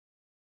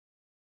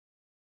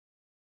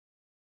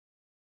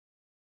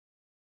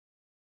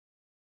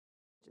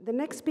The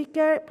next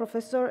speaker,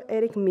 Professor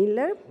Eric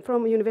Miller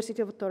from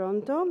University of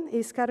Toronto,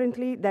 is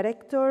currently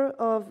Director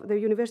of the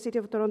University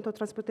of Toronto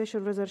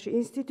Transportation Research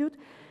Institute,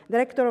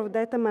 Director of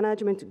Data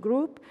Management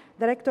Group,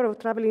 Director of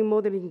Traveling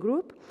Modeling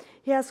Group.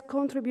 He has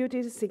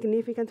contributed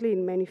significantly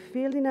in many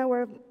fields in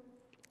our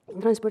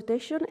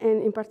transportation,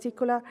 and in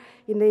particular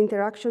in the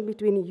interaction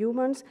between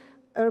humans,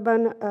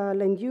 urban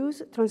land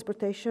use,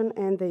 transportation,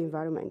 and the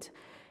environment.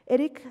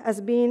 Eric has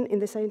been in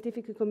the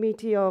scientific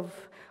committee of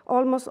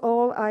almost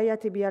all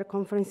IATBR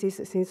conferences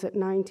since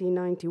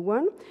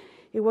 1991.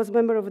 He was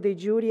member of the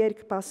jury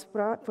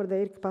for the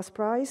Eric Pass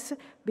Prize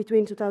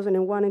between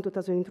 2001 and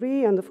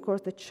 2003, and of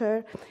course the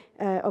chair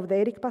of the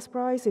Eric Pass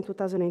Prize in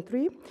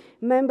 2003,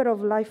 member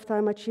of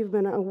Lifetime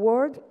Achievement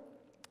Award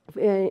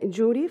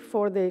jury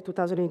for the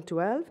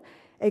 2012,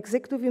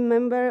 executive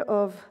member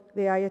of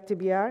the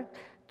IATBR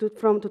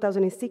from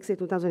 2006 to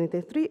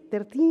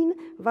 2013,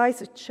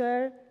 vice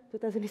chair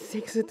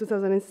 2006 to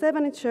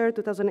 2007, chair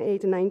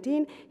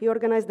 2008-19. He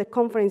organized the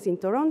conference in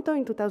Toronto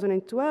in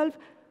 2012.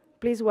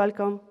 Please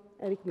welcome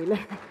Eric Miller.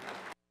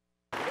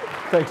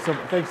 Thanks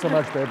so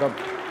much,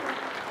 Beba.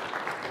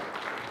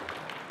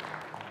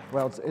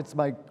 Well, it's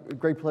my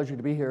great pleasure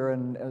to be here,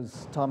 and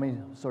as Tommy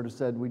sort of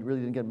said, we really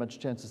didn't get much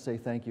chance to say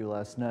thank you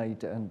last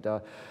night, and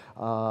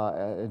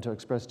to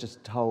express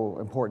just how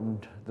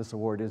important this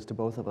award is to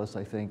both of us,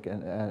 I think,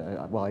 and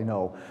well, I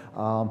know.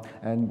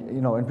 And, you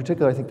know, in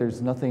particular, I think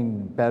there's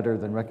nothing better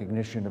than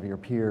recognition of your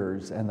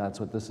peers, and that's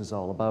what this is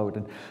all about.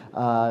 And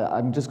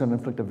I'm just going to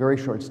inflict a very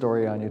short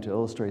story on you to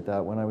illustrate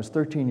that. When I was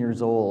 13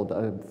 years old,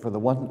 for the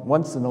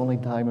once and only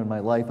time in my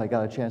life, I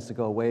got a chance to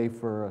go away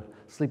for a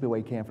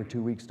sleepaway camp for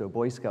 2 weeks to a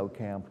Boy Scout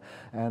camp,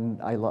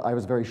 and I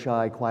was a very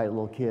shy, quiet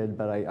little kid,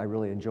 but I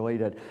really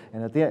enjoyed it.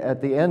 And at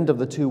the end of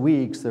the 2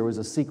 weeks, there was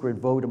a secret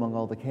vote among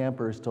all the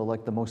campers to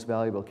elect the most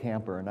valuable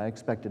camper, and I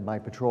expected my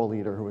patrol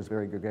leader, who was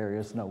very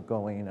gregarious and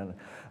outgoing and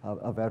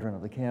a veteran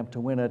of the camp, to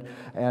win it.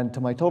 And to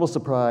my total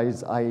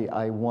surprise,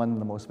 I won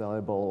the most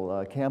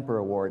valuable camper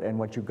award, and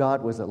what you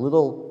got was a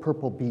little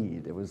purple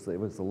bead. It was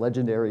the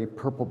legendary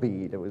purple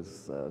bead. It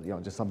was you know,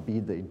 just some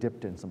bead they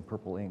dipped in some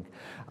purple ink,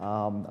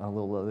 a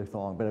little leather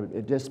thong, but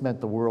it just meant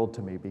the world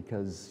to me,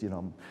 because, you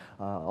know,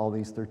 all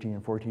these 13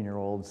 and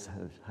 14-year-olds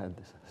had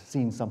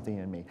seen something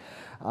in me.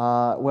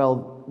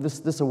 Well,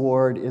 this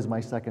award is my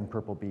second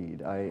purple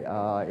bead.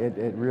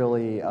 It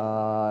really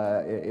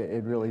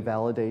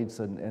validates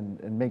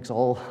and makes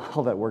all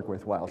that work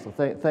worthwhile. So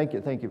thank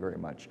you very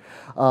much.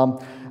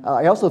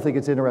 I also think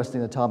it's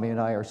interesting that Tommy and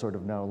I are sort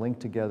of now linked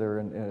together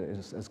and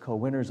as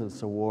co-winners of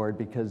this award,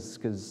 because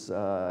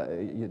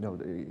you know,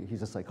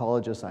 he's a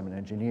psychologist, I'm an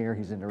engineer,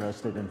 he's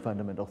interested in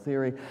fundamental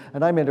theory,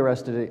 and I'm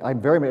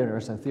very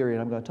interested in theory,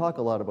 and I'm going to talk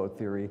a lot about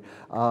theory,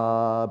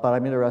 but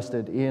I'm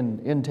interested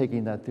in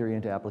taking that theory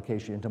into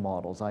application, into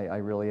models. I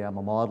really am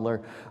a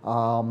modeler,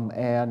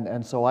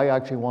 and so I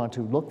actually want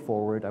to look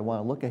forward, I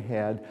want to look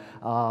ahead,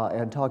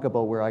 and talk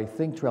about where I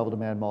think travel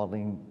demand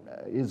modeling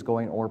is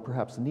going, or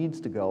perhaps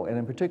needs to go, and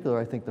in particular,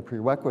 I think the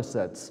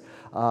prerequisites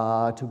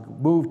to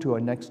move to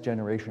a next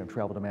generation of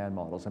travel demand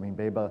models. I mean,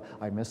 Beba,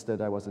 I missed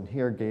it, I wasn't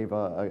here, gave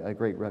a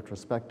great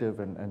retrospective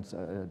and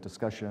a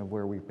discussion of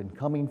where we've been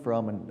coming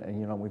from, and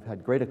you know, we've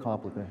had great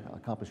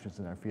accomplishments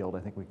in our field. I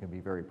think we can be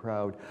very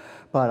proud,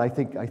 but I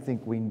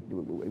think we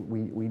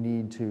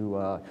need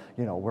to,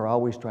 you know, we're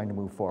always trying to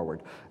move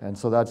forward, and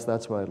so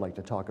that's what I'd like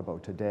to talk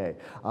about today.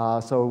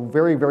 So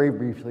very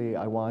briefly,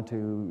 I want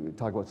to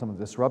talk about some of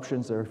the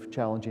disruptions that are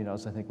challenging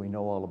us. I think we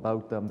know all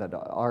about them, that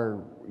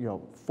are, you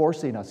know,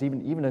 forcing us,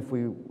 even if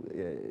we,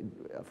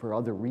 for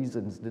other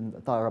reasons,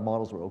 thought our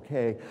models were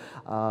okay,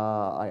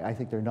 I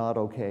think they're not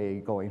okay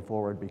going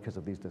forward because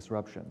of these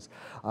disruptions.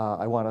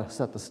 I want to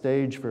set the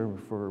stage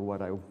for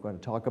what I'm going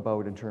to talk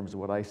about in terms of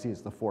what I see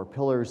as the 4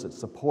 pillars that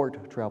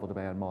support travel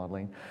demand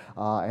modeling,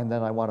 and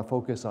then I want to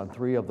focus on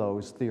 3 of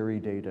those: theory,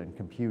 data, and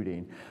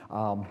computing.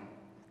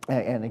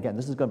 And again,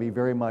 this is going to be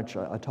very much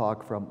a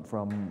talk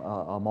from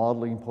a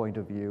modeling point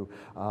of view.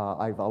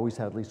 I've always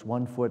had at least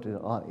one foot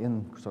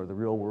in sort of the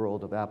real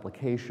world of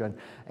application,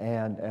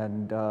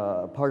 and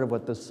part of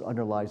what this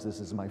underlies this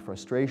is my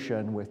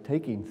frustration with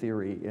taking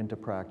theory into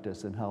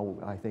practice, and how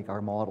I think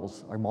our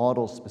models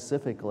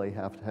specifically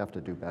have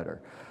to do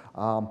better.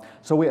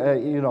 So we,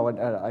 you know,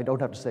 I don't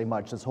have to say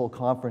much. This whole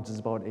conference is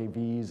about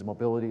AVs,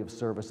 mobility of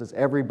services.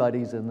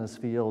 Everybody's in this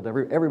field.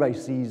 Everybody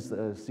sees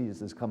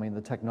this coming.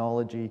 The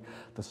technology,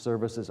 the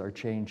services are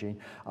changing.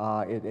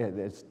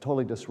 It's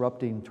totally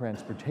disrupting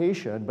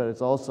transportation, but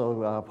it's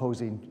also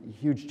posing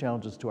huge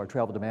challenges to our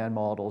travel demand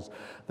models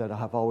that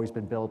have always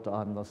been built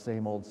on the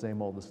same old,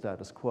 the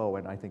status quo.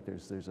 And I think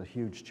there's a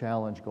huge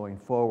challenge going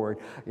forward.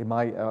 In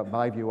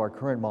my view, our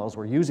current models,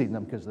 we're using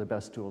them because they're the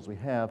best tools we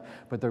have,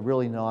 but they're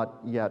really not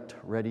yet yet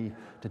ready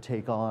to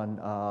take on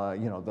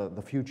you know,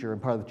 the future,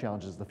 and part of the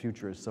challenge is the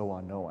future is so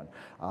unknown,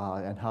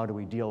 and how do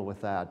we deal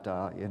with that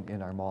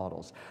in our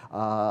models.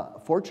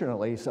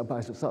 Fortunately,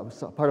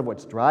 part of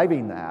what's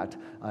driving that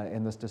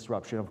in this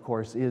disruption, of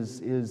course, is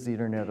the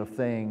Internet of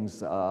Things,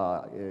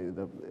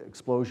 the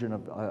explosion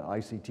of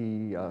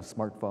ICT,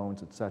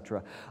 smartphones, et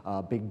cetera,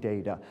 big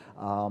data,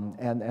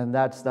 and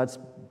that's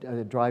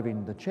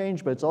driving the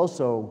change, but it's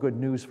also good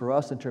news for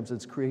us in terms of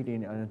it's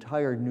creating an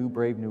entire new,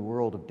 brave new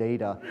world of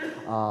data,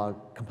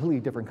 completely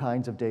different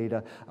kinds of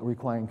data,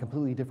 requiring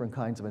completely different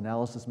kinds of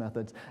analysis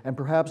methods, and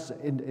perhaps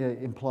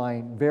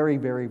implying very,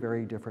 very,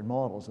 very different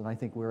models. And I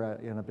think we're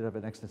in a bit of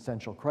an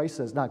existential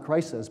crisis, not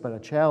crisis, but a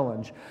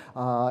challenge,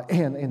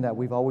 in that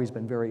we've always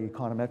been very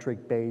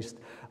econometric based.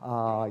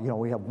 You know,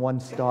 we have one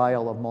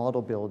style of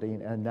model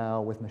building, and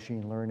now with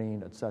machine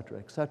learning, et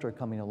cetera,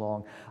 coming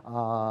along,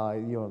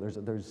 you know,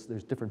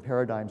 there's different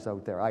paradigms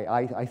out there.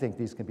 I think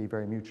these can be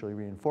very mutually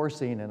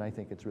reinforcing, and I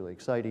think it's really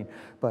exciting.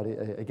 But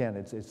again,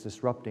 it's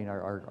disrupting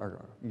our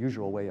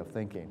usual way of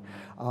thinking.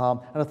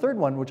 And a third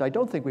one, which I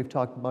don't think we've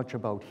talked much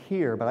about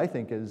here, but I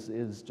think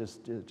is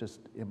just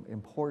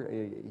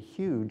important,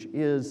 huge,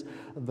 is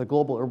the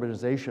global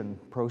urbanization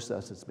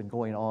process that's been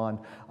going on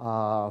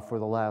for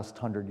the last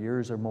 100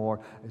 years or more.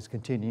 Is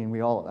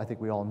continuing. I think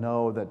we all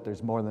know that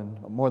there's more than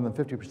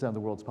 50% of the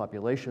world's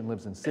population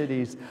lives in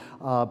cities,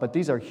 but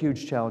these are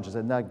huge challenges,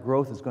 and that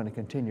growth is going to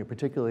continue,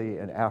 particularly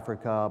in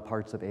Africa,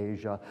 parts of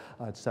Asia,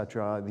 et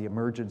cetera. The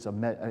emergence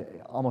of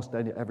almost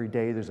every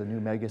day there's a new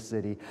mega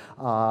city.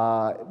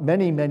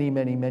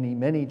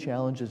 Many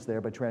challenges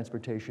there, but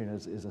transportation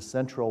is a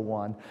central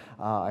one.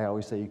 I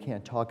always say you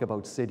can't talk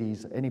about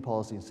cities, any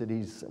policy in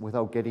cities,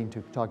 without getting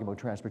to talking about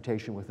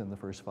transportation within the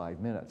first 5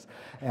 minutes.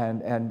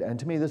 And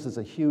to me, this is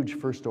a huge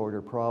first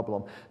order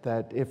problem,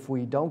 that if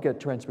we don't get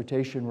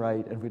transportation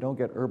right, and if we don't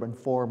get urban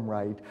form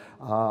right,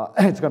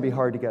 it's going to be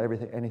hard to get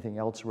anything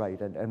else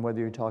right. And whether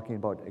you're talking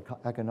about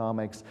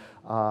economics,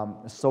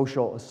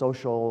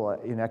 social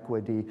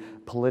inequity,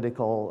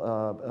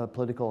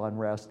 political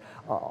unrest,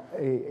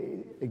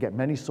 again,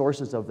 many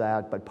sources of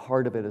that, but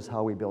part of it is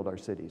how we build our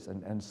cities.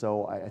 And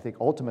so I think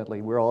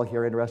ultimately we're all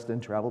here interested in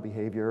travel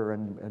behavior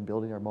and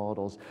building our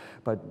models,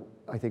 but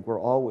I think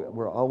we're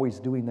always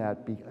doing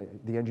that.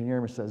 The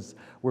engineer says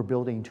we're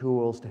building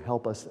tools to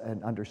help us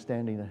and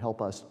understanding and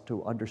help us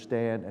to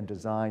understand and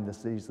design the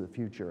cities of the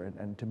future.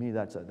 And to me,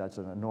 that's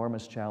an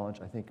enormous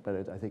challenge, I think,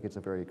 but I think it's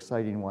a very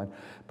exciting one,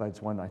 but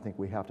it's one I think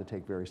we have to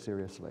take very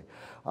seriously.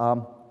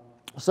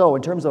 So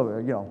in terms of,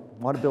 you know,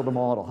 want to build a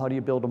model, how do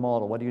you build a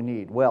model? What do you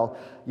need? Well,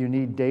 you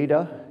need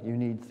data, you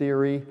need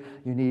theory,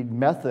 you need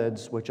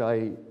methods, which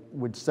I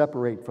would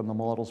separate from the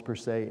models per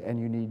se,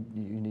 and you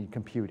need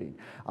computing.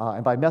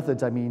 And by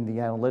methods, I mean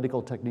the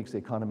analytical techniques, the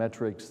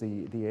econometrics,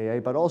 the AA,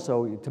 but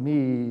also, to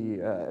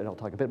me, and I'll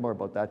talk a bit more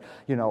about that,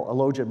 you know, a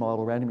logit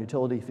model, random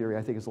utility theory,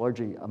 I think is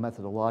largely a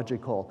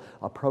methodological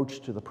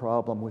approach to the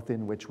problem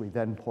within which we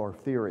then pour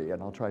theory,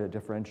 and I'll try to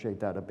differentiate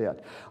that a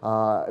bit.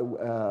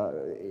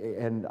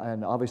 And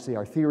obviously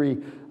our theory,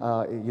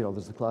 you know,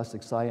 there's the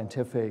classic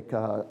scientific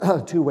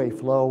two-way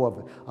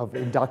flow of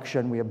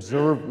induction. We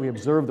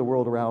observe the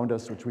world around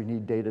us, which we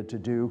need data to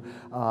do.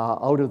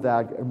 Out of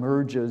that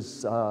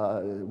emerges,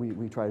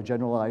 we try to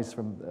generalize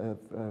from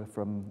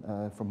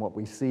what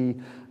we see,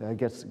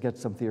 get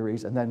some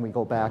theories, and then we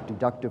go back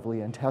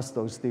deductively and test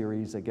those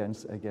theories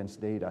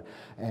against data.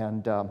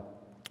 And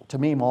to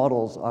me,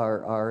 models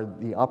are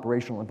the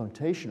operational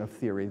implementation of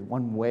theory.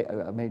 One way,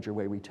 a major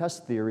way we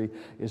test theory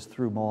is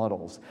through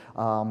models.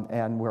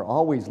 And we're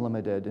always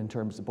limited in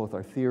terms of both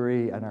our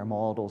theory and our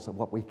models of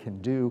what we can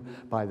do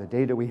by the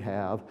data we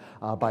have,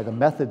 by the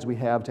methods we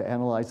have to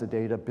analyze the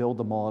data, build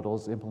the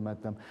models,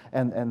 implement them,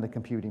 and the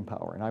computing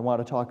power. And I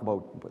want to talk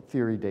about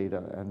theory,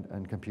 data,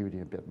 and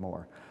computing a bit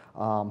more.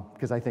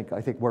 Because I think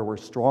where we're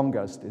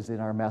strongest is in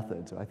our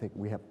methods. I think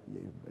we have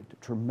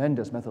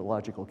tremendous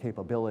methodological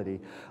capability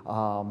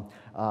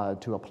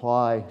to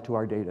apply to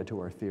our data, to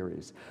our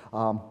theories.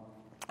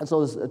 And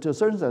so to a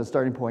certain extent,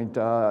 starting point,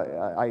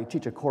 I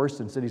teach a course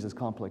in cities as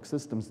complex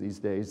systems these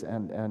days,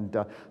 and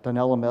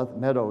Donella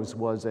Meadows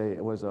was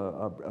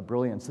a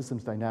brilliant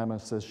systems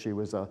dynamicist. She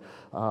was a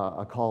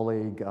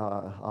colleague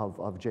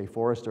of Jay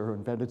Forrester, who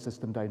invented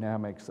system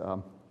dynamics.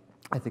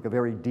 I think a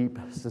very deep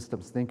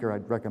systems thinker.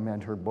 I'd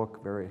recommend her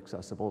book, very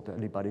accessible to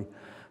anybody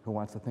who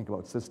wants to think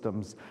about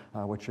systems,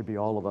 which should be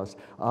all of us.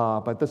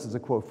 But this is a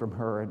quote from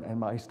her, and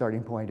my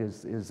starting point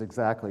is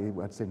exactly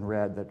what's in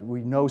red, that we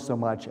know so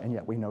much and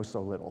yet we know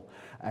so little.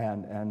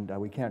 And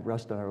we can't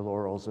rest on our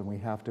laurels, and we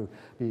have to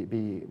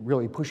be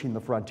really pushing the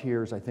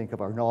frontiers, I think,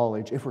 of our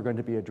knowledge if we're going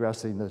to be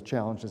addressing the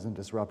challenges and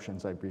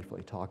disruptions I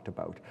briefly talked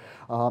about.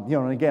 You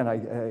know, and again,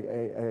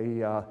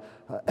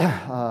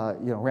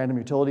 you know, random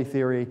utility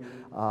theory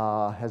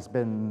has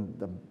been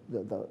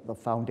the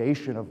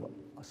foundation of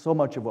so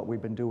much of what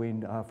we've been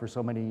doing for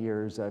so many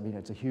years. I mean,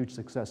 it's a huge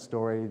success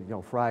story. You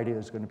know, Friday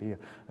there's going to be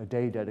a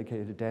day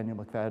dedicated to Daniel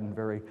McFadden,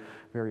 very,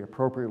 very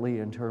appropriately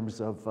in terms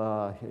of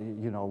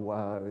you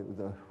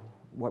know,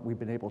 what we've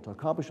been able to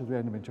accomplish with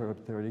random material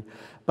theory,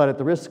 but at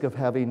the risk of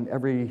having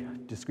every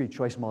discrete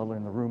choice modeler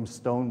in the room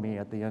stone me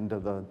at the end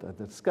of the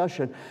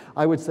discussion,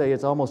 I would say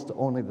it's almost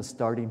only the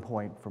starting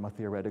point from a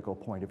theoretical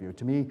point of view.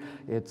 To me,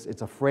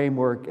 it's a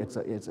framework,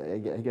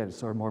 again, it's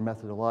sort of more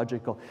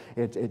methodological.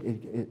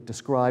 It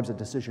describes a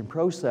decision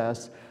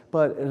process,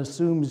 but it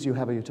assumes you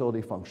have a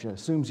utility function. It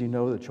assumes you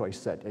know the choice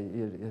set.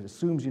 It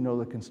assumes you know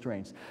the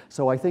constraints.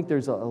 So I think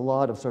there's a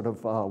lot of sort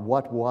of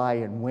what, why,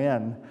 and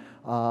when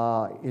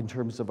in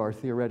terms of our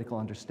theoretical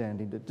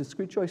understanding that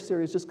discrete choice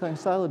theory is just kind of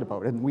silent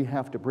about, and we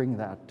have to bring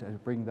that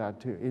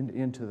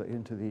into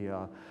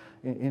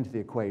the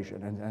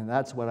equation, and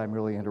that's what I'm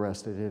really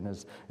interested in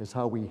is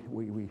how we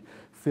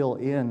fill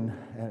in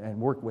and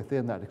work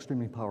within that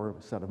extremely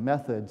powerful set of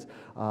methods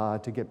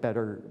to get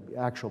better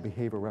actual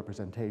behavioral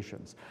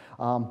representations.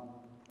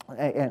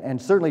 And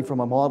certainly from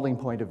a modeling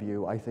point of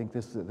view, I think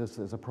this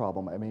is a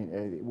problem. I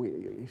mean,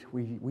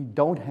 we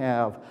don't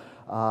have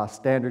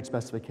standard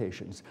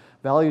specifications.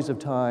 Values of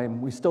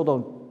time, we still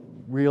don't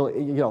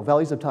really,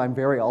 values of time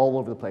vary all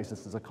over the place.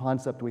 This is a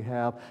concept we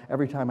have.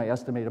 Every time I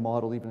estimate a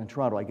model, even in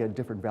Toronto, I get a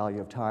different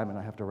value of time and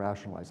I have to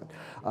rationalize it.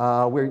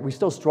 We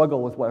still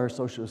struggle with what our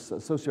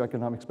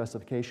socioeconomic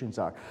specifications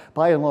are.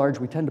 By and large,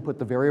 we tend to put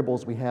the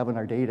variables we have in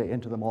our data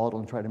into the model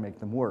and try to make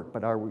them work,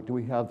 but do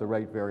we have the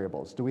right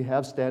variables? Do we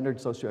have standard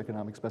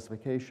socioeconomic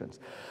specifications?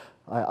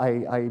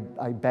 I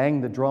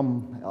bang the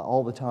drum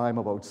all the time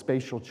about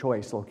spatial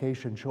choice,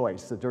 location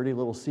choice. The dirty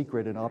little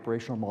secret in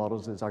operational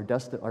models is our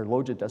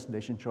logit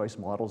destination choice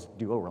models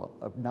do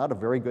not a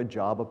very good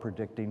job of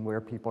predicting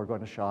where people are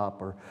going to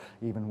shop or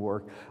even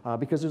work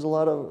because there's a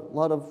lot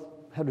of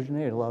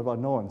heterogeneity, a lot of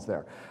unknowns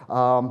there.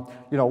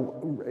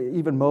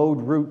 Even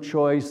mode, route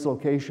choice,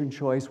 location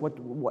choice,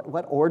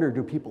 what order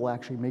do people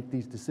actually make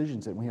these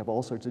decisions in? We have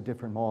all sorts of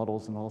different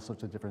models and all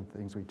sorts of different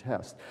things we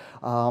test.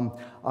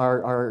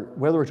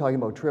 Whether we're talking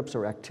about trips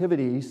or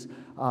activities,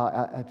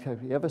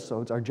 activity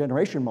episodes, our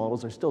generation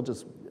models are still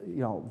just,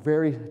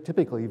 very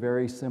typically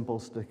very simple,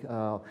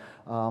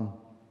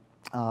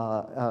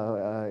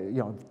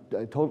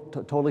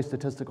 totally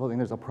statistical thing.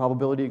 There's a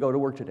probability you go to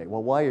work today.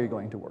 Well, why are you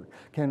going to work?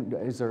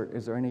 Is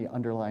there any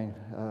underlying,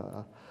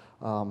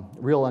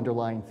 real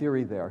underlying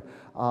theory there?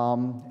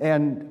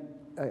 And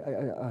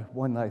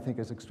one that I think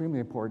is extremely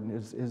important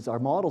is our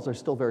models are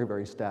still very,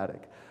 very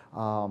static.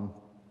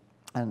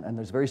 And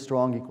there's very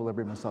strong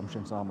equilibrium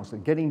assumptions almost.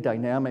 And getting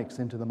dynamics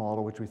into the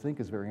model, which we think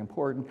is very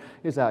important,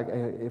 is that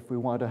if we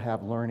want to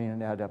have learning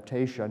and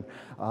adaptation,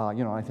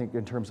 I think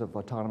in terms of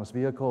autonomous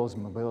vehicles,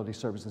 mobility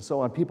services, and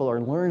so on, people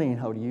are learning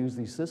how to use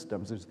these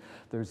systems.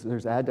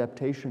 There's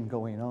adaptation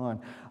going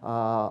on.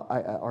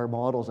 Our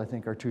models, I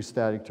think, are too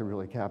static to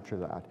really capture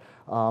that.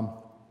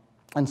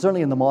 And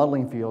certainly in the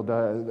modeling field,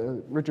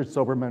 Richard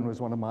Soberman was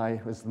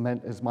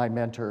is my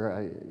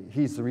mentor.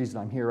 He's the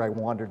reason I'm here. I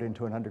wandered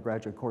into an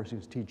undergraduate course he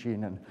was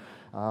teaching, and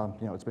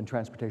it's been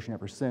transportation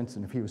ever since.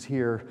 And if he was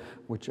here,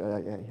 which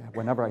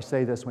whenever I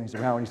say this when he's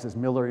around, he says,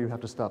 "Miller, you have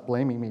to stop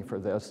blaming me for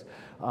this."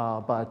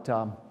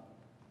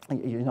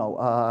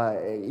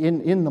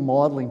 In the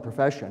modeling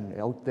profession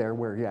out there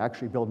where you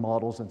actually build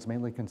models and it's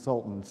mainly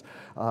consultants,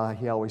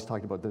 he always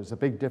talked about there's a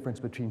big difference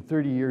between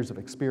 30 years of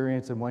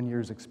experience and 1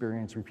 year's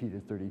experience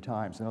repeated 30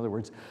 times. In other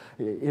words,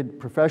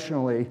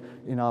 professionally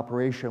in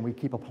operation, we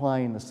keep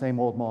applying the same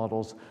old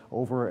models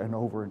over and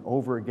over and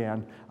over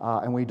again,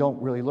 and we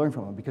don't really learn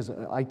from them because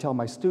I tell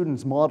my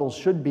students models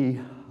should be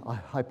a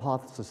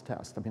hypothesis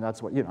test. I mean,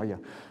 that's what,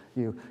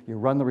 you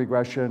run the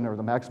regression or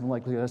the maximum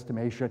likelihood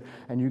estimation,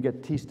 and you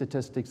get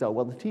t-statistics out.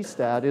 Well, the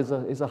t-stat is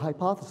a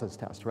hypothesis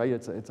test, right?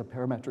 It's a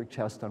parametric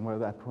test on whether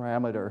that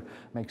parameter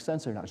makes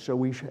sense or not. So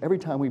every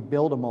time we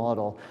build a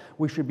model,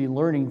 we should be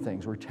learning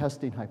things. We're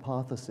testing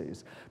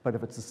hypotheses. But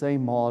if it's the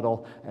same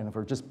model, and if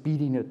we're just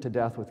beating it to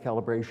death with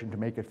calibration to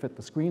make it fit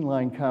the screen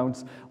line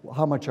counts,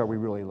 how much are we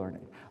really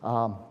learning?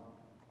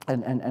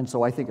 And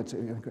so I think it's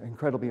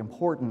incredibly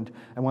important,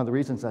 and one of the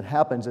reasons that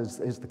happens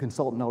is the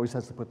consultant always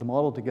has to put the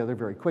model together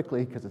very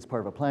quickly because it's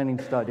part of a planning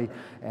study,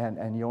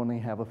 and you only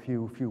have a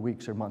few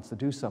weeks or months to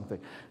do something.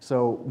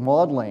 So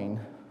modeling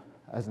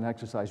as an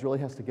exercise really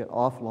has to get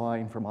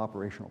offline from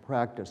operational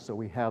practice so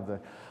we have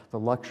the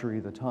luxury,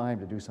 the time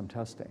to do some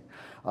testing.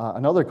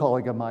 Another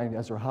colleague of mine,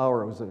 Ezra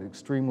Hauer, was an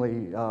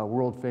extremely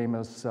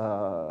world-famous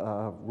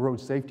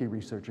road safety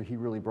researcher. He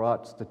really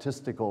brought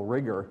statistical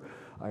rigor,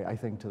 I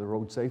think, to the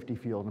road safety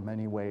field in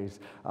many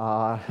ways.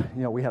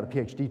 We had a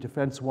PhD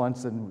defense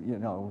once,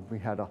 and we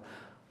had a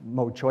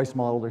mode choice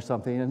model or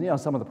something, and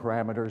some of the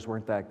parameters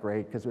weren't that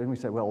great because we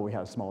said, well, we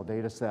had a small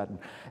data set,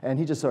 and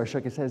he just sort of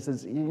shook his head and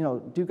says,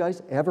 do you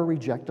guys ever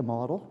reject a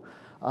model?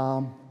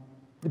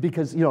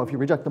 Because if you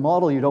reject the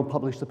model, you don't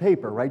publish the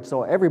paper, right?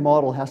 So every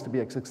model has to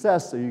be a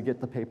success, so you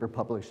get the paper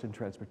published in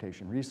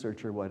Transportation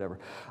Research or whatever.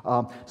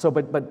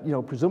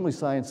 But presumably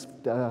science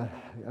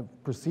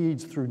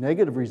proceeds through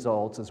negative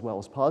results as well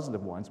as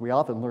positive ones. We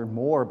often learn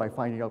more by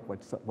finding out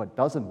what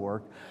doesn't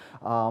work.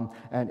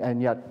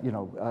 And yet, you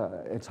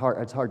know, it's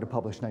hard to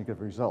publish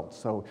negative results.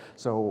 So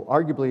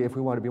arguably, if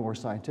we want to be more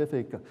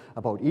scientific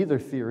about either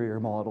theory or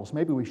models,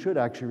 maybe we should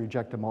actually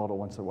reject a model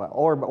once in a while,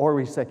 or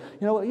we say,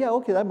 you know, yeah,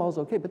 okay, that model's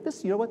okay, but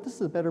this, you know what, this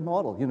is a better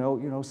model. You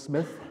know,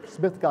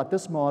 Smith got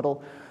this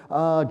model.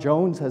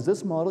 Jones has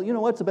this model. You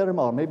know what's a better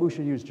model? Maybe we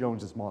should use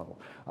Jones's model.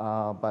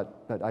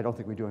 But I don't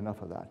think we do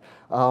enough of that.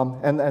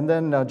 And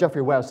then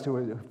Jeffrey West, who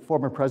is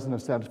former president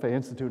of Santa Fe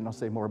Institute, and I'll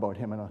say more about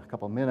him in a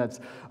couple of minutes,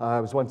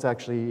 was once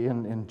actually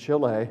in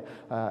Chile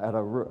at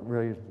a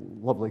really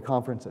lovely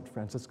conference that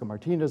Francisco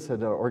Martinez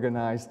had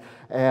organized,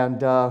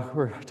 and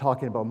we're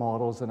talking about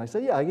models, and I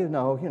said, yeah, you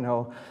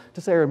know,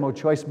 to say a remote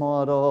choice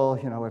model,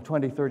 you know, we have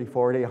 20, 30,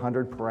 40,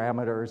 100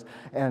 parameters,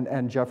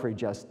 and Jeffrey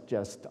just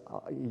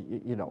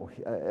you know,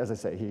 as I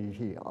say,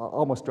 he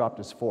almost dropped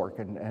his fork,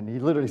 and he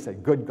literally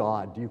said, good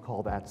God, do you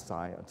call that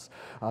science?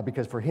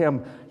 Because for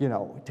him, you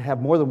know, to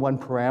have more than one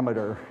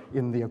parameter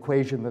in the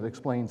equation that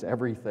explains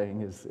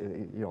everything is,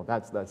 you know,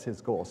 that's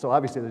his goal. So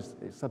obviously there's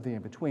something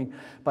in between,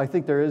 but I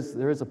think there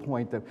is a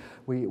point that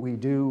we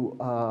do,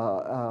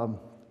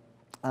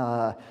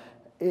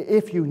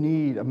 if you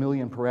need a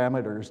million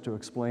parameters to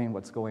explain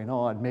what's going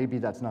on, maybe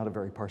that's not a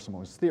very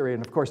parsimonious theory.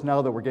 And of course,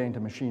 now that we're getting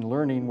to machine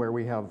learning, where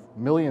we have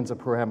millions of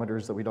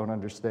parameters that we don't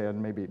understand,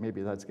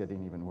 maybe that's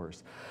getting even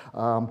worse.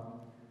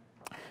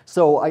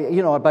 So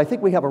but I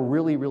think we have a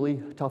really,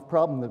 really tough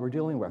problem that we're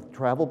dealing with.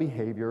 Travel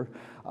behavior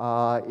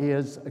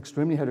is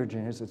extremely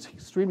heterogeneous. It's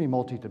extremely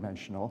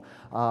multidimensional.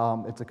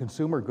 It's a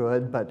consumer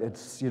good, but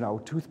it's, you know,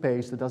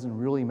 toothpaste. It doesn't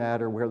really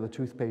matter where the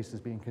toothpaste is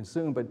being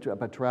consumed,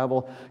 but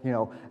travel, you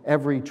know,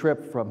 every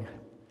trip from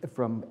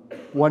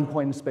one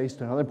point in space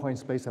to another point in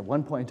space at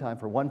one point in time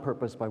for one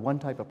purpose by one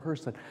type of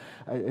person,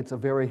 it's a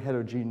very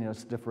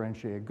heterogeneous,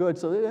 differentiated good.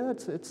 So yeah,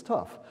 it's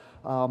tough.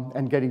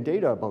 And getting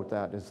data about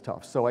that is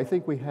tough. So I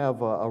think we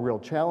have a real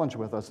challenge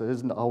with us. It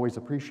isn't always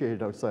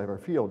appreciated outside of our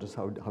field, just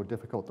how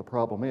difficult the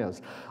problem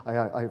is.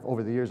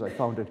 Over the years, I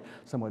found it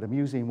somewhat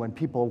amusing when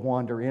people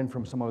wander in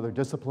from some other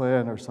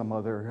discipline or some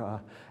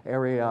other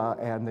area,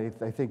 and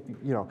they think,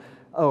 you know,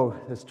 oh,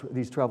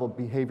 these travel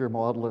behavior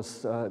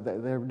modelists,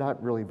 they're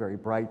not really very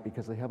bright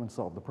because they haven't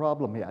solved the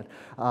problem yet.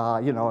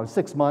 You know,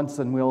 6 months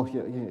and we'll,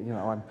 you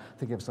know, I'm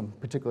thinking of some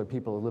particular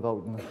people who live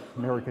out in the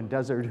American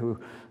desert who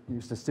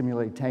used to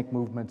simulate tank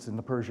movements in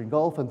the Persian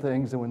Gulf and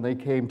things, and when they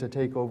came to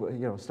take over, you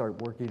know,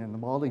 start working in the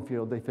modeling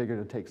field, they figured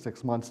it'd take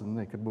 6 months and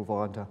they could move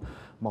on to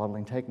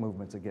modeling tank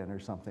movements again or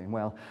something.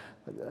 Well,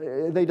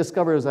 they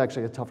discovered it was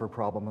actually a tougher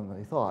problem than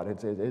they thought.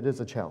 It is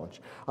a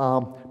challenge.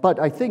 But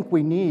I think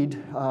we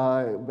need,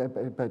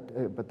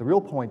 but the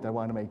real point I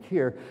want to make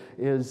here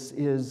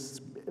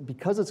is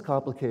because it's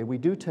complicated, we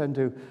do tend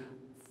to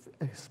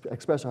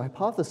express our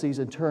hypotheses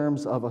in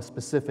terms of a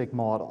specific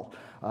model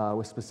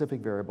with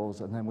specific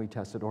variables, and then we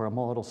test it, or a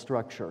model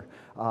structure.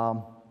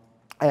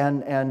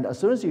 And as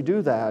soon as you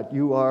do that,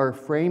 you are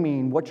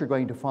framing what you're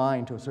going to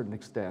find to a certain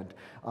extent.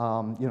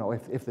 You know,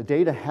 if the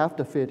data have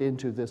to fit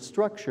into this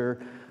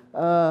structure,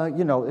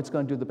 you know, it's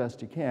going to do the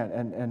best you can.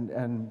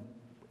 And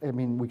I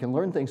mean, we can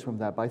learn things from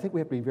that, but I think we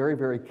have to be very,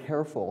 very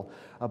careful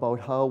about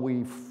how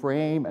we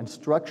frame and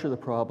structure the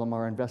problem,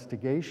 our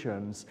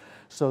investigations,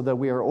 so that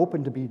we are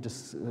open to be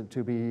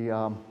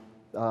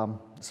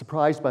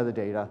surprised by the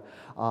data,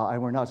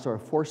 and we're not sort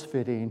of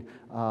force-fitting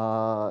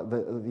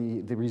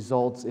the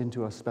results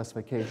into a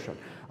specification.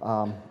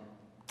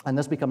 And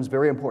this becomes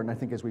very important, I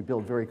think, as we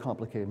build very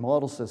complicated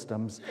model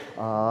systems,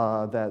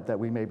 that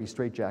we may be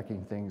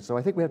straitjacking things. So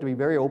I think we have to be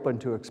very open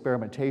to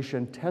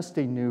experimentation,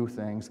 testing new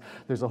things.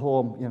 There's a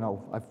whole, you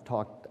know, I've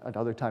talked at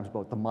other times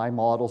about the my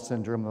model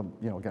syndrome.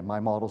 You know, again, my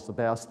model's the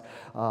best,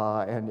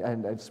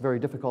 and it's very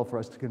difficult for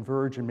us to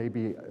converge and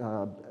maybe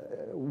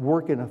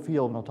work in a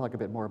field, and I'll talk a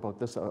bit more about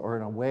this, or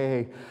in a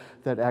way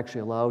that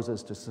actually allows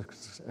us to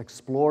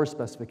explore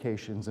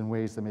specifications in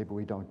ways that maybe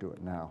we don't do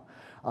it now.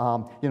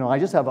 You know, I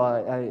just have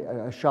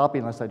a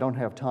shopping list. I don't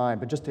have time,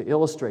 but just to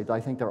illustrate,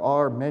 I think there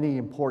are many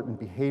important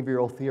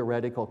behavioral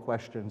theoretical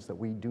questions that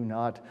we do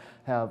not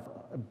have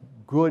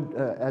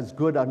as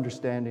good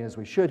understanding as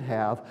we should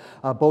have,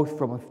 both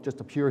from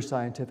just a pure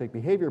scientific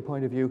behavior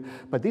point of view,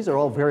 but these are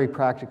all very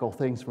practical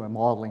things from a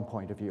modeling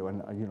point of view,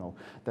 and you know,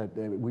 that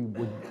it'd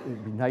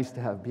be nice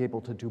to be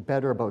able to do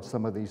better about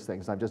some of these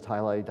things. I've just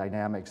highlighted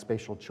dynamics,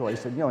 spatial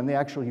choice, and you know, and the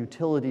actual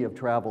utility of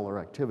travel or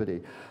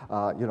activity,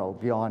 you know,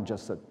 beyond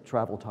just that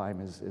travel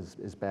time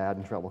is bad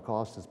and travel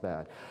cost is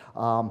bad.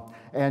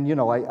 And you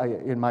know, I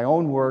in my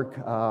own work,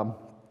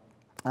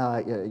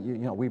 you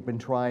know, we've been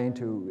trying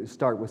to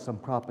start with some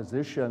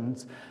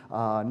propositions,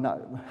 I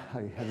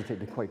hesitate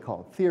to quite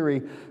call it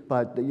theory,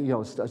 but you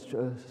know,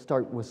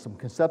 start with some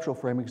conceptual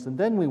framings, and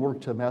then we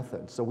work to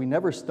methods. So we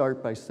never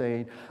start by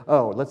saying,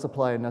 oh, let's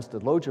apply a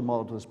nested logit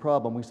model to this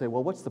problem. We say,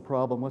 well, what's the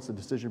problem? What's the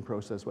decision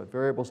process? What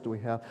variables do we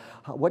have?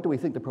 What do we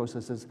think the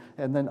process is?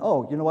 And then,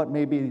 oh, you know what?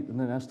 Maybe the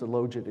nested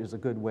logit is a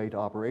good way to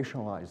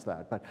operationalize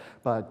that.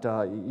 But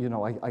you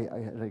know, I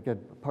again,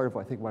 part of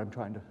I think what I'm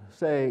trying to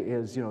say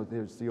is, you know,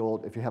 there's the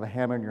old, if you have a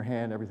hammer in your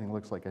hand, everything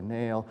looks like a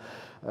nail.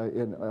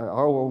 In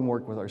our own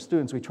work with our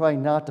students, we try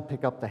not to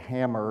pick up the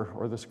hammer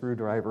or the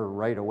screwdriver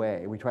right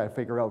away. We try to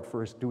figure out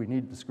first, do we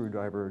need the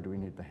screwdriver or do we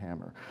need the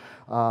hammer?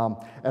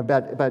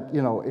 But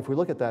you know, if we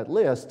look at that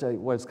list,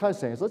 what it's kind of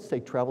saying is let's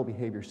take travel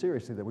behavior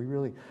seriously, that we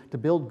really, to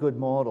build good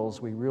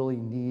models, we really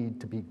need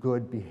to be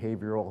good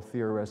behavioral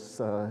theorists,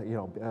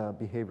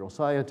 behavioral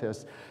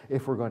scientists,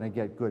 if we're going to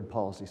get good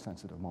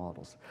policy-sensitive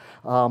models.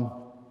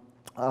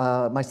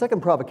 My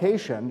second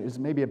provocation is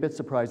maybe a bit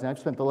surprising. I've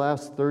spent the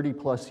last 30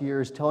 plus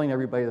years telling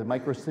everybody that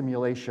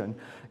microsimulation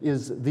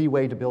is the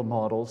way to build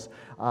models,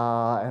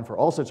 and for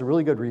all sorts of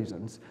really good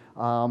reasons.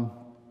 And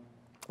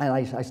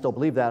I still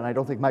believe that, and I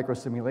don't think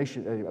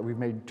microsimulation, we've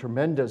made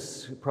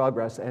tremendous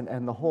progress,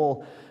 and the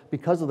whole,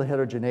 because of the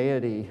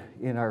heterogeneity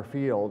in our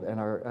field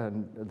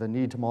and the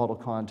need to model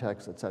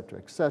context, et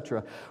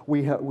cetera,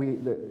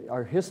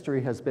 our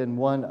history has been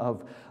one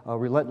of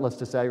relentless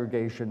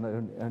disaggregation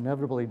that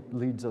inevitably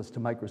leads us to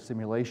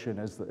microsimulation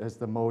as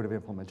the mode of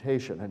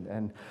implementation.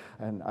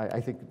 And I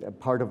think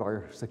part of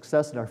our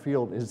success in our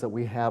field is that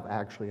we have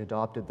actually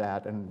adopted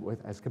that, and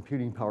as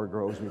computing power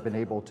grows, we've been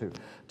able to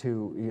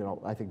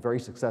I think very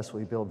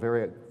successfully build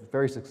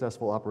very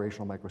successful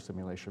operational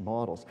microsimulation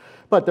models.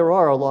 But there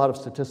are a lot of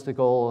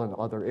statistical and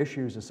other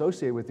issues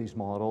associated with these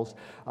models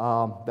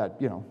that,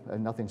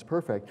 and nothing's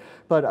perfect.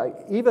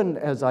 But even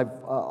as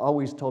I've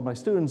always told my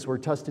students, we're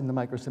testing the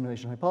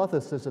microsimulation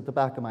hypothesis at the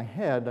back of my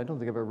head. I don't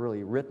think I've ever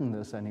really written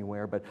this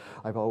anywhere, but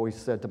I've always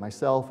said to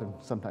myself and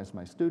sometimes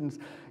my students,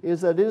 is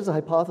that it is a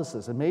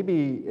hypothesis, and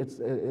maybe it's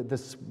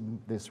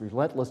this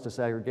relentless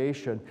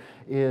disaggregation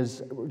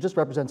just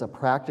represents a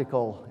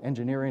practical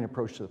engineering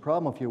approach to the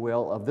problem, if you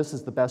will, of this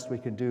is the best we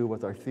can do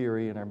with our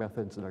theory and our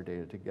methods and our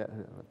data to get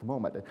at the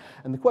moment.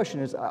 And the question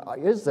is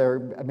there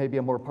maybe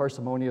a more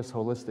parsimonious,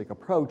 holistic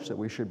approach that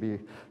we should be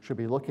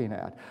looking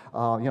at?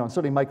 And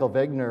certainly Michael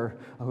Wegner,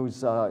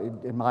 who's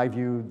in my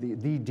view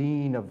the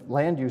dean of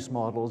land use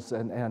models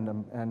and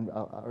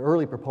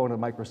early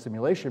proponent of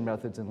microsimulation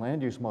methods in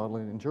land use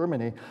modeling in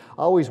Germany,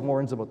 always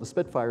warns about the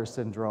Spitfire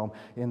syndrome,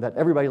 in that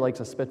everybody likes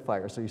a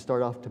Spitfire. So you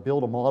start off to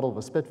build a model of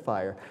a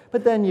Spitfire,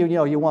 but then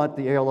you want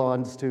the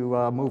ailerons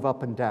to move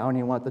up and down,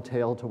 you want the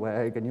tail to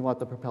wag, and you want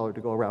the propeller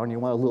to go around, you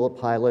want a little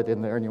pilot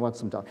in there, and you want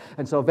some down.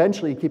 And so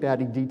eventually you keep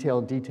adding detail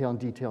and detail and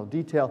detail and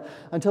detail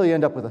until you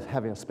end up with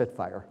having a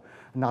Spitfire,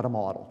 not a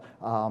model.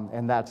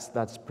 And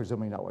that's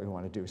presumably not what we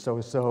want to do.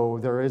 So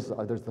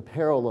there's the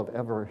peril of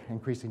ever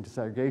increasing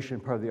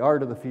disaggregation. Part of the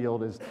art of the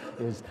field is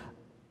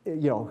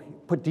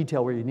put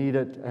detail where you need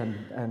it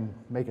and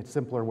make it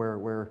simpler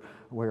where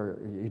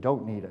you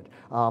don't need it.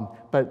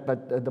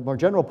 But the more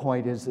general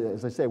point is,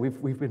 as I say,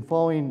 we've been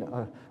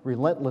following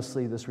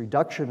relentlessly this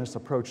reductionist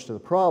approach to the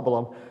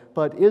problem,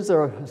 but is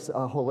there a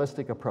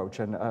holistic approach?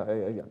 And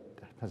it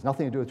has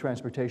nothing to do with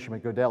transportation,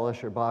 but Gödel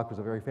Escher-Bach was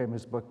a very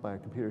famous book by a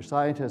computer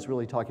scientist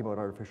really talking about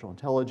artificial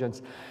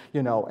intelligence,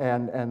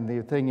 and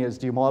the thing is,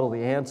 do you model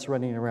the ants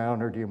running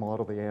around or do you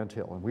model the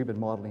anthill? And we've been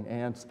modeling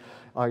ants.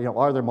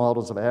 Are there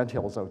models of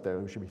anthills out there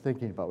we should be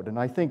thinking about? And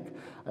I think,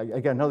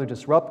 again, another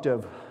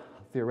disruptive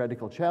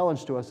theoretical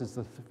challenge to us is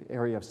the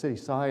area of city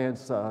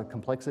science,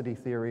 complexity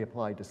theory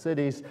applied to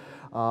cities.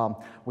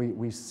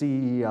 We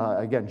see,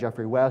 again,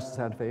 Jeffrey West,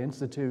 Santa Fe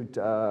Institute,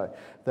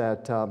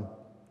 that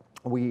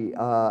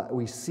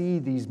we see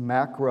these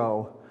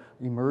macro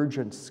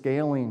emergent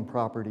scaling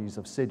properties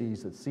of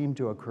cities that seem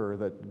to occur,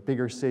 that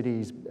bigger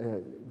cities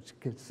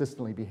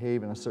consistently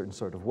behave in a certain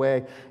sort of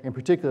way. In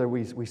particular,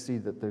 we see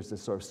that there's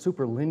this sort of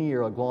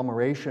superlinear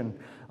agglomeration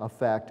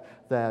effect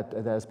that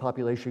as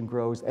population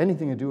grows,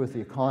 anything to do with the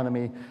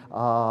economy,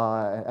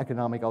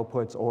 economic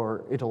outputs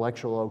or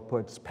intellectual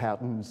outputs,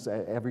 patents,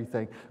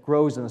 everything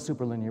grows in a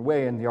superlinear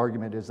way, and the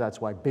argument is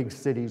that's why big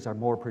cities are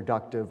more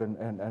productive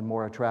and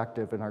more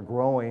attractive and are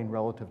growing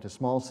relative to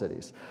small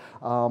cities.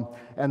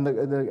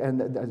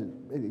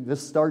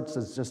 This starts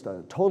as just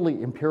a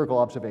totally empirical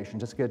observation.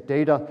 Just get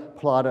data,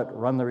 plot it,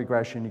 run the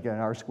regression, you get an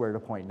R squared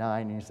of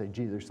 0.9, and you say,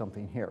 gee, there's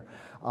something here.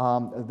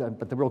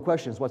 But the real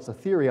question is, what's the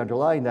theory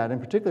underlying that? And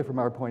particularly from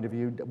our point of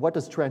view, what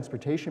does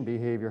transportation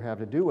behavior have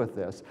to do with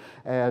this?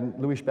 And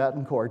Louis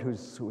Battencourt,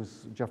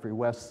 who's Jeffrey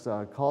West's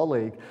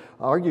colleague,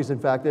 argues, in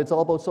fact, that it's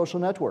all about social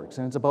networks,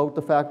 and it's about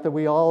the fact that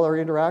we all are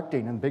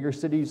interacting. In bigger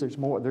cities, there's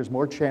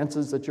more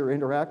chances that you're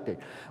interacting.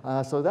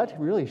 So that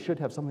really should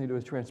have something to do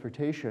with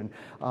transportation.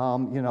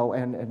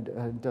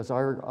 And does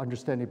our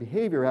understanding of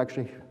behavior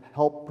actually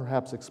help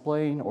perhaps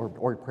explain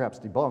or perhaps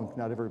debunk,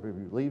 not everybody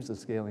believes the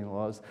scaling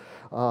laws,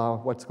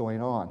 what's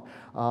going on.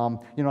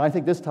 I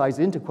think this ties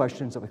into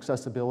questions of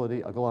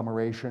accessibility,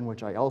 agglomeration,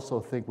 which I also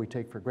think we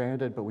take for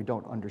granted, but we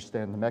don't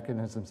understand the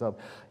mechanisms of.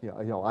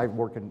 I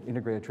work in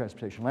integrated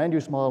transportation land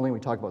use modeling. We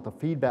talk about the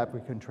feedback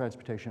between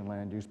transportation and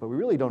land use, but we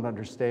really don't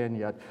understand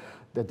yet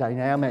the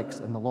dynamics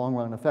and the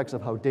long-run effects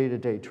of how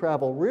day-to-day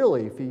travel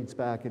really feeds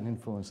back and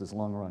influences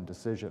long-run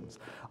decisions.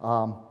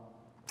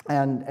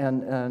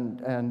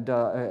 Another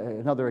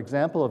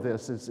example of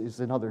this is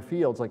in other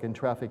fields, like in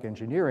traffic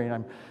engineering.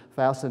 I'm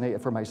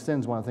fascinated, for my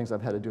sins, one of the things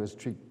I've had to do is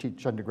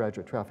teach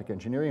undergraduate traffic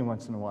engineering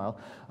once in a while,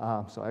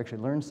 so I actually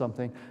learned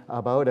something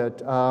about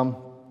it. You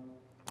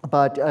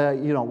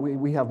know,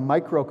 we have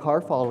micro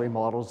car following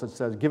models that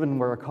says, given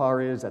where a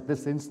car is at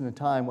this instant in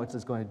time, what's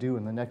it going to do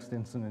in the next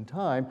instant in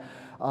time?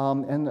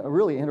 And a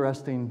really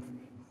interesting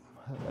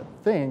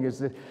thing is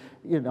that,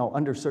 you know,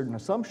 under certain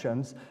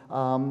assumptions,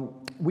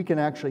 we can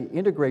actually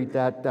integrate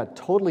that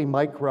totally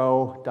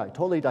micro,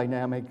 totally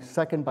dynamic,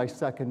 second by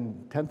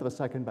second, tenth of a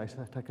second by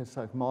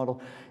second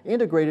model,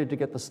 integrated to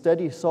get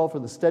the solve for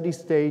the steady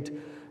state,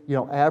 you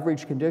know,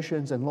 average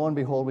conditions, and lo and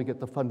behold, we get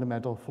the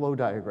fundamental flow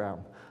diagram,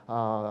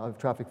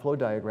 traffic flow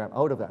diagram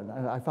out of that.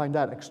 And I find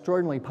that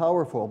extraordinarily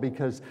powerful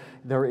because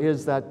there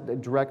is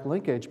that direct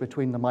linkage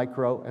between the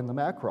micro and the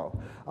macro.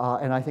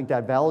 And I think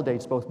that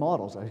validates both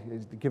models.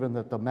 Given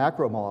that the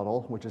macro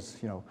model, which is,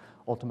 you know,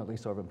 ultimately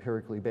sort of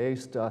empirically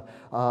based,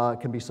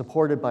 can be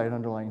supported by an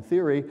underlying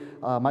theory,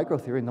 micro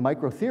theory, and the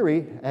micro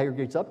theory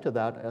aggregates up to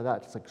that, and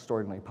that's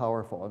extraordinarily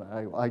powerful. And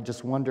I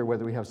just wonder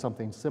whether we have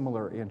something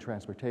similar in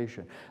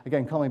transportation.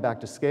 Again, coming back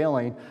to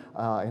scaling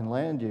in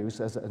land use,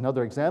 as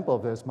another example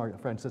of this,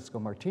 Francisco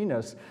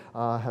Martinez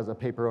has a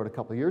paper out a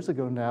couple of years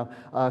ago now,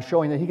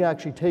 showing that he can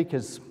actually take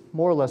his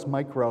more or less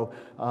micro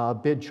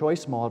bid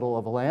choice model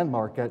of a land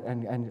market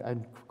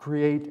and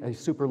create a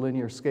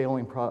superlinear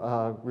scaling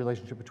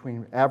relationship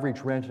between average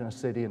rent in a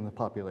city and the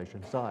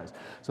population size.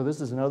 So this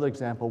is another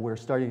example where,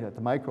 starting at the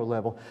micro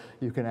level,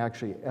 you can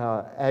actually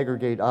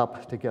aggregate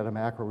up to get a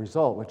macro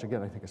result, which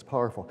again I think is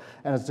powerful.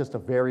 And it's just a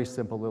very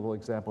simple little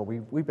example.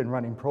 We've been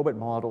running probit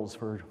models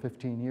for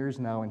 15 years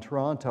now in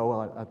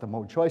Toronto at the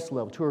mode choice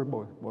level, tour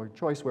mode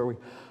choice, where we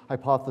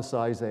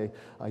hypothesize a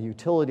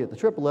utility at the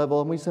trip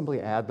level, and we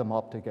simply add them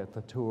up to get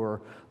the tour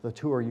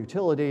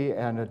utility,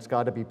 and it's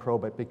got to be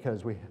probit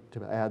because we have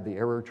to add the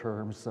error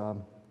terms.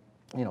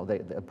 You know, the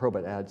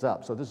probit adds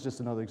up. So this is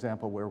just another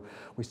example where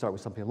we start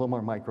with something a little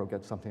more micro,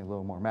 get something a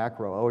little more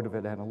macro out of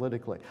it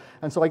analytically.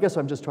 And so I guess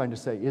I'm just trying to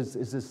say, is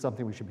this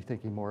something we should be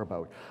thinking more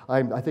about?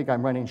 I think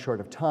I'm running short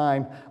of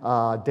time.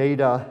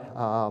 Data,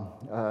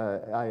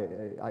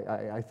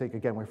 I think,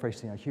 again, we're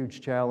facing a huge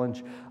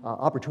challenge,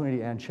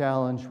 opportunity and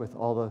challenge with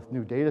all the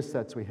new data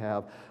sets we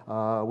have.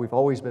 We've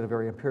always been a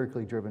very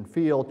empirically driven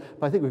field,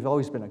 but I think we've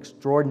always been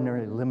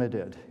extraordinarily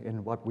limited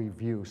in what we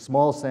view.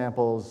 Small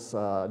samples,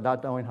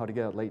 not knowing how to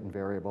get at latent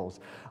variables,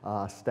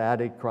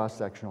 static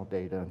cross-sectional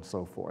data, and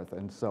so forth.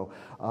 And so,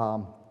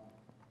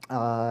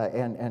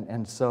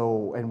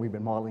 and we've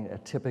been modeling a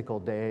typical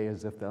day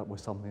as if that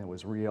was something that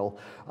was real.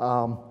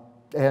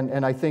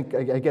 And I think,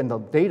 again, the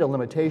data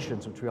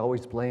limitations, which we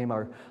always blame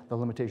the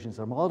limitations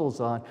of our models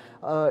on,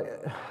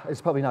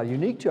 is probably not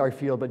unique to our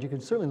field, but you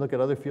can certainly look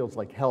at other fields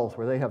like health,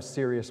 where they have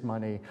serious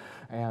money,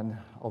 and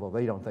although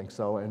they don't think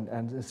so,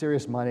 and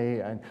serious money,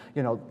 and,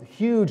 you know,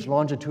 huge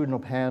longitudinal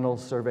panel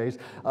surveys.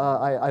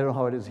 I don't know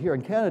how it is here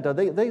in Canada.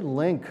 They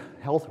link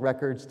health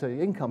records to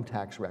income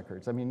tax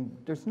records. I mean,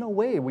 there's no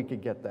way we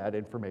could get that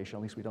information,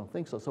 at least we don't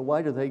think so. So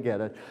why do they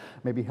get it?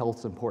 Maybe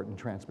health's important,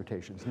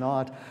 transportation's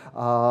not.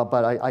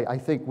 But I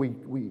think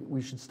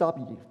we should stop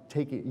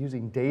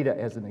using data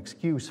as an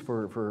excuse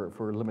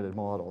for limited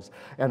models.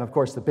 And of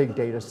course, the big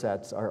data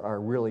sets are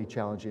really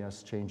challenging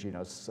us, changing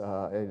us,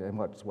 and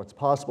what's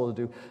possible to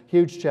do.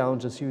 Huge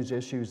challenges, huge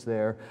issues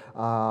there.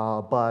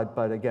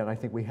 But again, I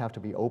think we have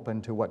to be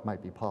open to what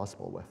might be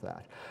possible with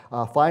that.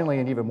 Finally,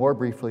 and even more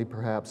briefly,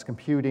 perhaps,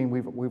 computing.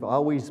 We've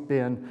always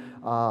been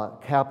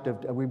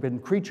captive. We've been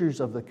creatures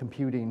of the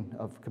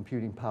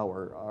computing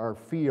power. Our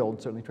field,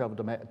 certainly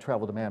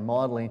travel demand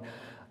modeling,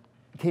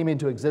 came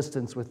into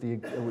existence with the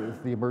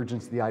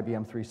emergence of the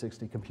IBM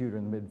 360 computer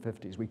in the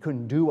mid-50s. We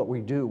couldn't do what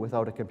we do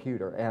without a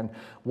computer, and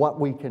what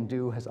we can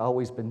do has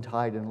always been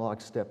tied in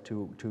lockstep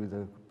to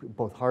the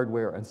both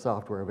hardware and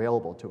software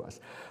available to us.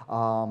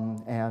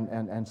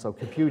 And so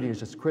computing is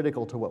just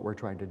critical to what we're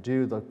trying to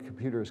do. The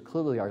computer is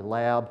clearly our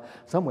lab.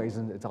 In some ways,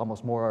 it's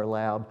almost more our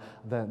lab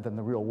than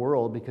the real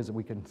world, because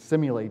we can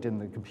simulate in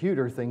the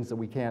computer things that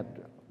we can't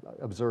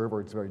observe,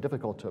 or it's very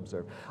difficult to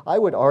observe. I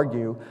would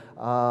argue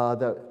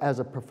that as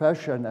a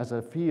profession, as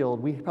a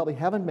field, we probably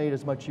haven't made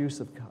as much use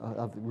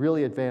of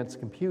really advanced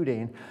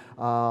computing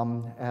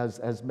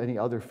as many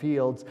other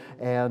fields,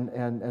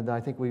 and I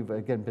think we've,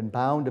 again, been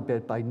bound a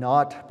bit by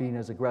not being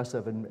as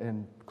aggressive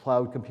in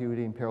cloud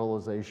computing,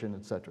 parallelization,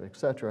 et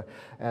cetera,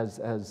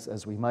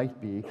 as we might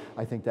be.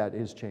 I think that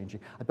is changing.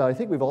 But I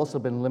think we've also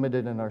been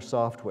limited in our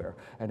software.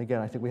 And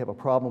again, I think we have a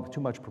problem with too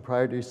much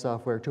proprietary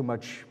software, too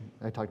much,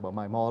 I talked about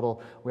my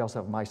model, we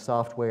also have my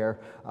software,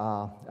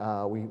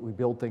 we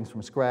build things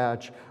from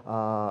scratch.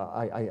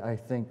 I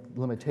think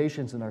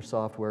limitations in our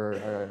software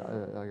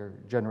are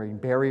generating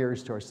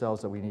barriers to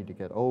ourselves that we need to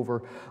get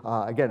over.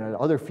 Again, in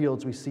other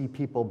fields, we see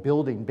people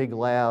building big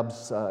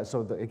labs.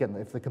 Again,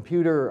 if the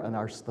computer and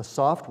the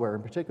software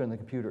in particular in the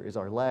computer is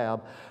our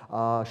lab,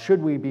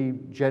 should we be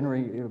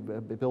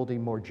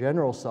building more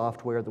general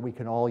software that we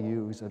can all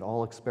use and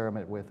all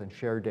experiment with and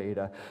share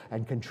data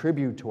and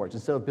contribute towards,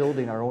 instead of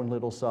building our own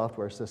little software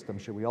software system?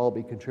 Should we all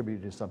be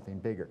contributing to something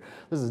bigger?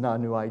 This is not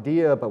a new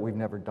idea, but we've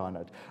never done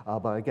it.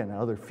 But again, in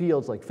other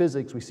fields like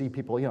physics, we see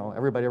people,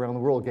 everybody around the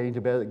world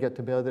get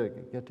together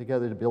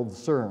to build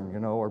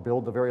CERN, or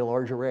build the Very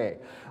Large Array,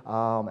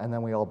 and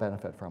then we all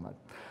benefit from it.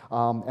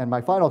 And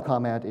my final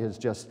comment is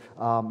just,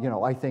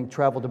 I think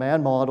travel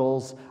demand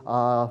models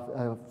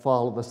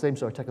follow the same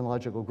sort of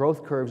technological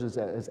growth curves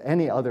as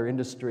any other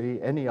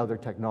industry, any other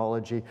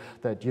technology,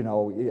 that,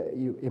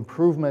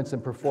 improvements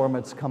in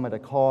performance come at a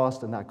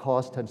cost, and that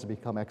cost tends to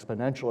become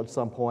exponential at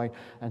some point.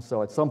 And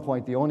so at some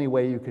point, the only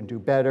way you can do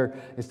better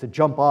is to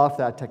jump off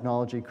that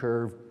technology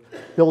curve,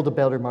 build a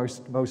better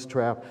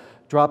mousetrap,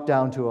 drop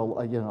down to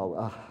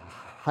a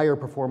higher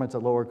performance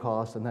at lower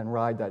cost, and then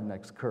ride that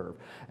next curve.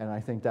 And I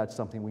think that's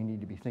something we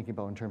need to be thinking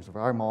about in terms of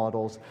our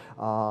models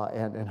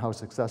and how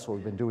successful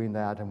we've been doing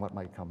that and what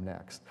might come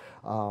next.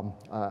 I'm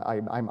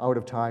out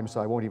of time,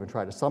 so I won't even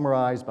try to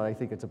summarize, but I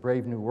think it's a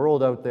brave new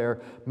world out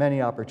there,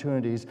 many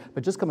opportunities.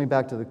 But just coming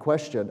back to the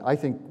question, I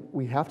think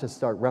we have to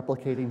start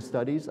replicating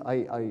studies.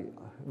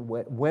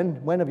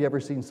 When have you ever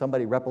seen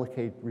somebody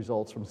replicate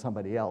results from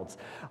somebody else,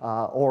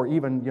 or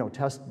even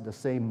test the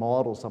same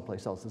model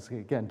someplace else?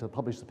 Again, to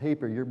publish the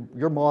paper,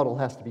 your model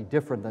has to be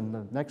different than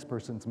the next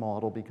person's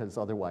model, because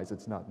otherwise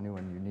it's not new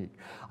and unique.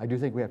 I do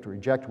think we have to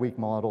reject weak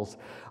models.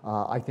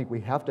 I think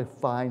we have to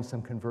find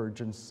some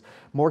convergence,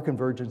 more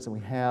convergence than we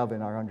have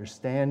in our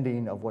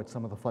understanding of what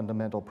some of the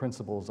fundamental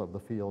principles of the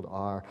field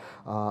are,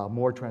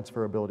 more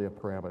transferability of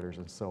parameters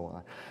and so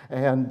on.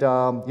 And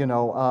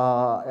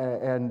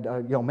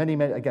many,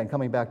 again,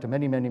 coming back to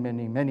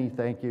many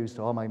thank yous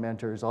to all my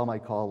mentors, all my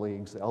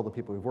colleagues, all the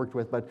people we've worked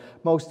with, but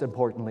most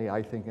importantly,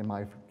 I think in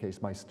my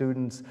case, my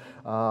students.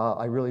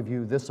 I really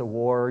view this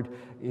award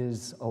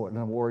is an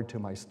award to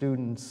my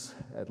students,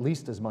 at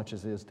least as much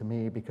as it is to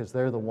me, because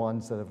they're the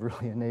ones that have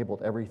really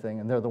enabled everything,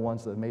 and they're the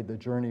ones that have made the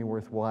journey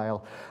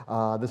worthwhile.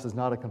 This is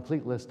not a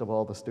complete list of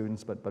all the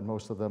students, but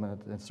most of them,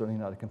 and it's certainly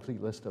not a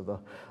complete list of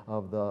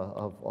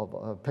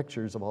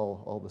pictures of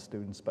all the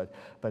students. But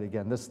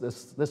again,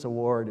 this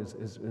award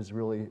is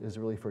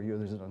really for you.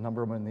 There's a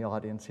number of them in the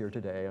audience here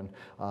today, and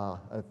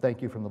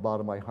thank you from the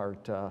bottom of my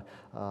heart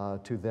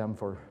to them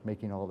for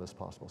making all this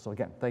possible. So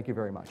again, thank you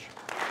very much.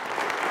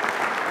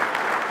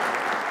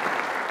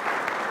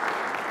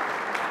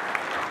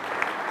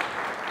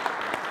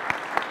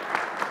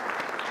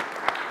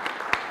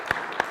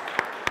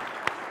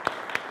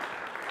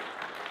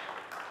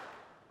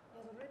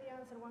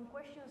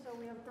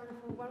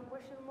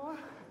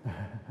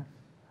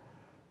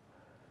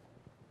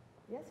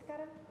 Yes,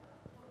 Karen?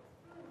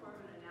 It's really more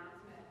of an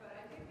announcement, but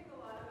I do think a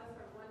lot of us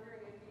are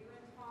wondering if you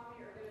and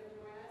Tommy are going to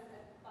join us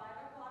at 5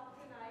 o'clock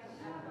tonight at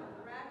the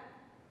rec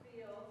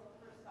field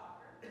for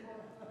soccer or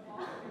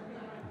football, whatever you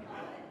want to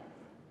call it.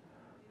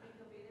 Do you think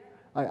you'll be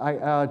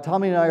there?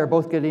 Tommy and I are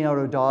both getting out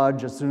of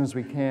Dodge as soon as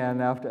we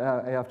can.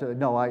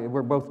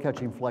 We're both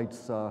catching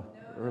flights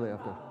early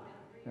after.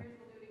 In 3 years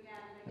we'll do it again.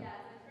 And yeah,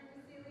 it's expect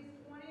to see at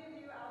least 20 of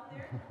you out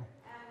there.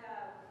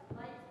 And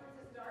lights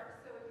versus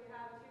dark, so if you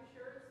have 2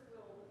 shirts,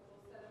 we'll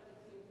set up the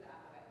teams that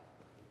way.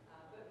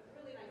 But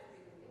really nice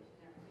presentation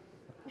there. Thank you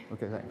so much.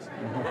 Okay, thanks.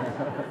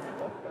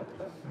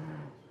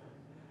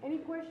 Any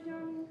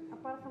question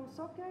apart from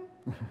soccer?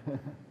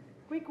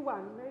 Quick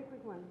one, very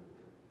quick one.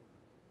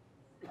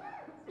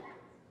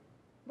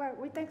 Well,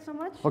 we thank so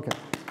much. Okay.